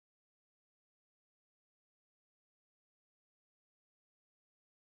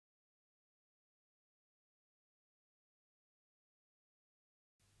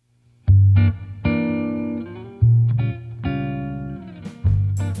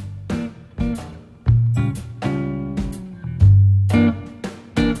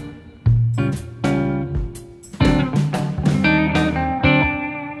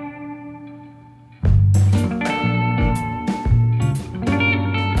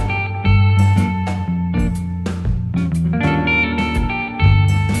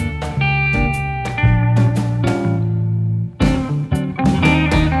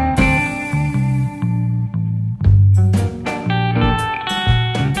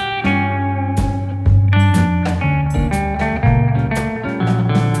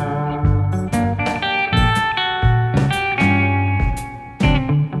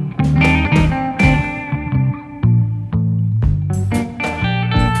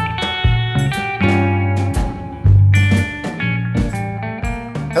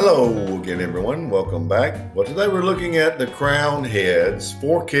Hello again, everyone. Welcome back. Well, today we're looking at the Crown Heads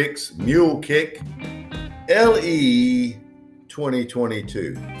 4 Kicks Mule Kick LE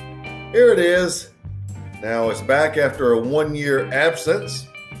 2022. Here it is. Now it's back after a 1-year absence,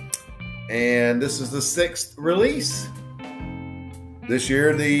 and this is the 6th release. This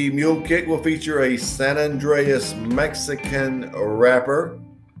year, the Mule Kick will feature a San Andreas Mexican wrapper,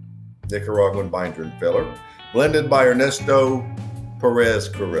 Nicaraguan binder and filler, blended by Ernesto Perez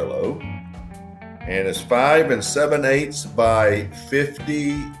Carrillo, and it's 5 7/8 by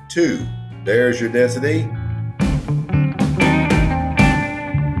 52. There's your density.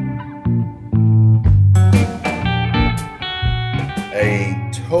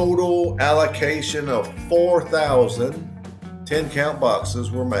 A total allocation of 4,000 10-count boxes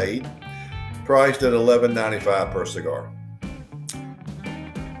were made, priced at $11.95 per cigar.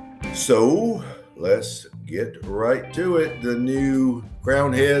 So let's get right to it. The new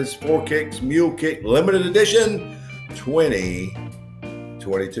Crown Heads 4 Kicks Mule Kick Limited Edition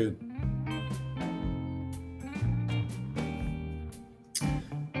 2022.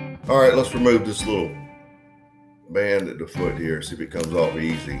 All right, let's remove this little band at the foot here, see if it comes off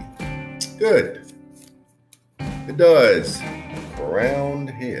easy. Good. It does. Crowned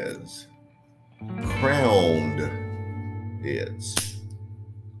heads. Crowned heads.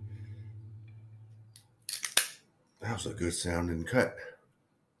 That was a good sounding cut.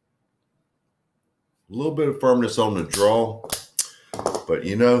 A little bit of firmness on the draw, but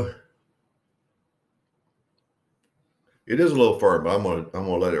you know, it is a little firm, but I'm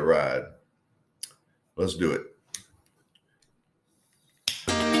gonna let it ride. Let's do it.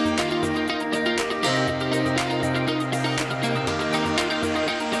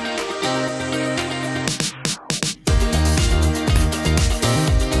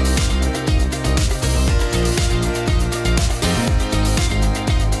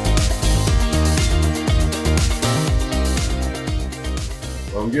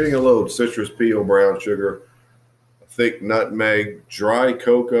 I'm getting a little citrus peel, brown sugar, thick nutmeg, dry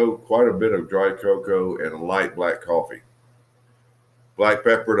cocoa, quite a bit of dry cocoa, and a light black coffee. Black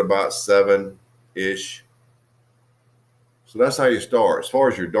pepper at about 7-ish. So that's how you start. As far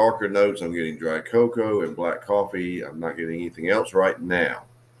as your darker notes, I'm getting dry cocoa and black coffee. I'm not getting anything else right now.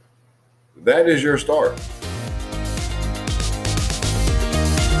 That is your start.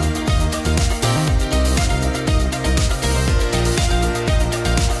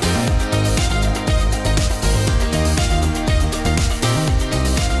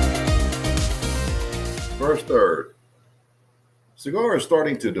 First third. Cigar is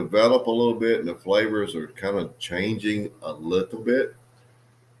starting to develop a little bit, and the flavors are kind of changing a little bit.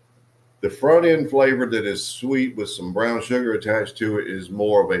 The front end flavor that is sweet with some brown sugar attached to it is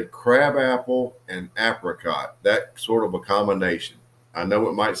more of a crab apple and apricot, that sort of a combination. I know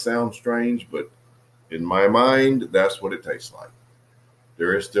it might sound strange, but in my mind, that's what it tastes like.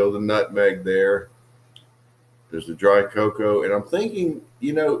 There is still the nutmeg there. There's the dry cocoa, and I'm thinking,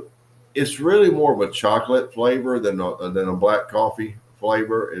 you know, it's really more of a chocolate flavor than a black coffee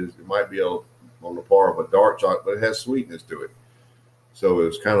flavor. It might be on the par of a dark chocolate, but it has sweetness to it. So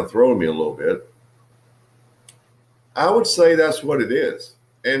it's kind of throwing me a little bit. I would say that's what it is.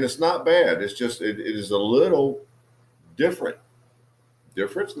 And it's not bad. It's just, it is a little different.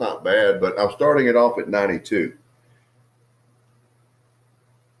 Different's not bad, but I'm starting it off at 92.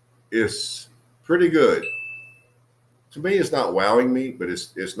 It's pretty good. To me, it's not wowing me, but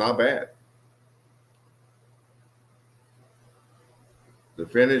it's not bad. The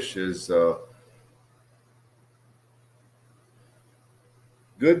finish is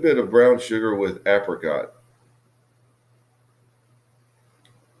good bit of brown sugar with apricot.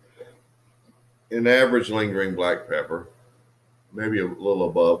 An average lingering black pepper, maybe a little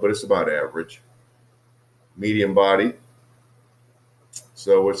above, but it's about average. Medium body,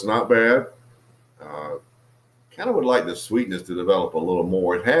 so it's not bad. Kind of would like the sweetness to develop a little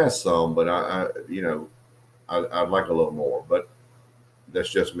more. It has some, but I'd like a little more, but that's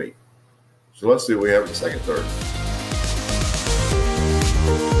just me. So let's see what we have in the second third.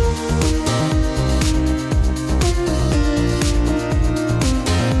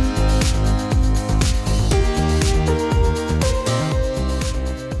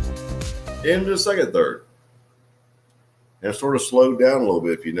 Into the second third. And it sort of slowed down a little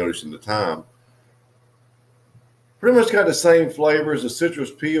bit if you notice in the time. Pretty much got the same flavors. The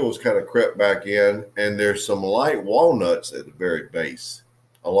citrus peels kind of crept back in, and there's some light walnuts at the very base,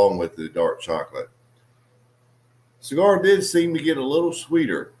 along with the dark chocolate. Cigar did seem to get a little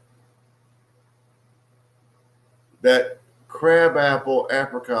sweeter. That crab apple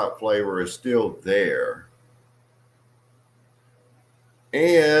apricot flavor is still there.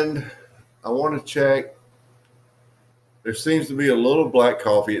 And I want to check. There seems to be a little black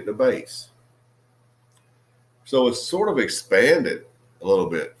coffee at the base. So it's sort of expanded a little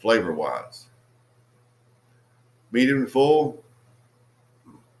bit flavor-wise. Medium to full.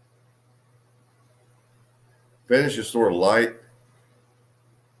 Finish is sort of light.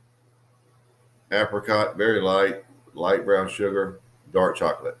 Apricot, very light. Light brown sugar, dark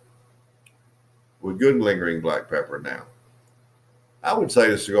chocolate. With good lingering black pepper now. I would say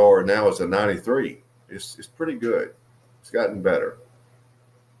the cigar now is a 93. It's pretty good. It's gotten better.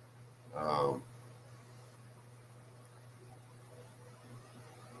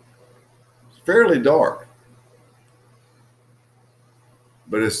 It's fairly dark,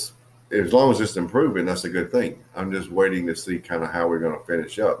 but it's as long as it's improving, that's a good thing. I'm just waiting to see kind of how we're going to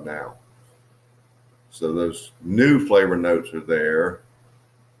finish up now. So those new flavor notes are there.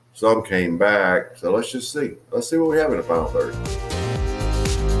 Some came back. So let's just see. Let's see what we have in the final third.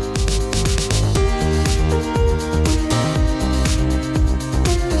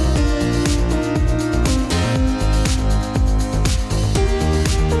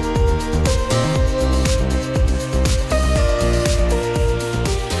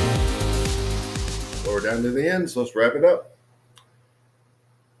 Down to the end, so let's wrap it up.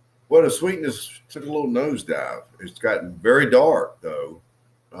 Well, the sweetness took a little nosedive. It's gotten very dark, though.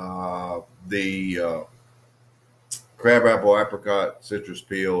 The crabapple, apricot, citrus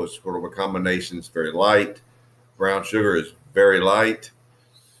peel is sort of a combination. It's very light. Brown sugar is very light.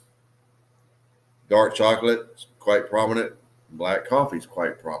 Dark chocolate is quite prominent. Black coffee is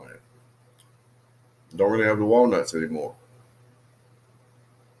quite prominent. Don't really have the walnuts anymore.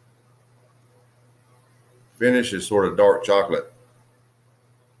 Finish is sort of dark chocolate,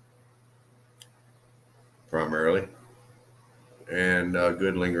 primarily, and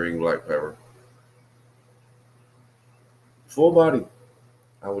good lingering black pepper. Full body,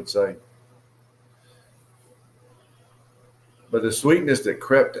 I would say. But the sweetness that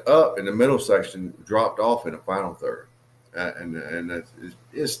crept up in the middle section dropped off in the final third. And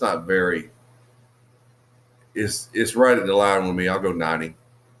it's not very, it's right at the line with me. I'll go 90.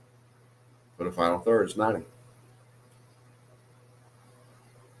 For the final third, it's 90.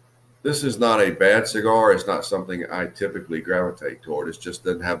 This is not a bad cigar. It's not something I typically gravitate toward. It just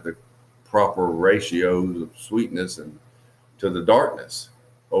doesn't have the proper ratios of sweetness and to the darkness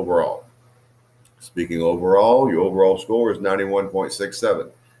overall. Speaking overall, your overall score is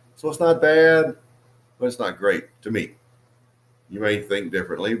 91.67. So it's not bad, but it's not great to me. You may think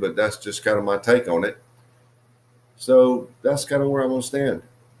differently, but that's just kind of my take on it. So that's kind of where I'm going to stand.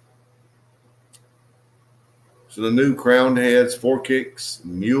 So the new Crowned Heads 4 Kicks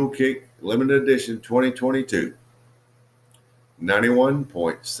Mule Kick Limited Edition 2022,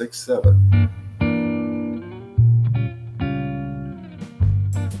 91.67.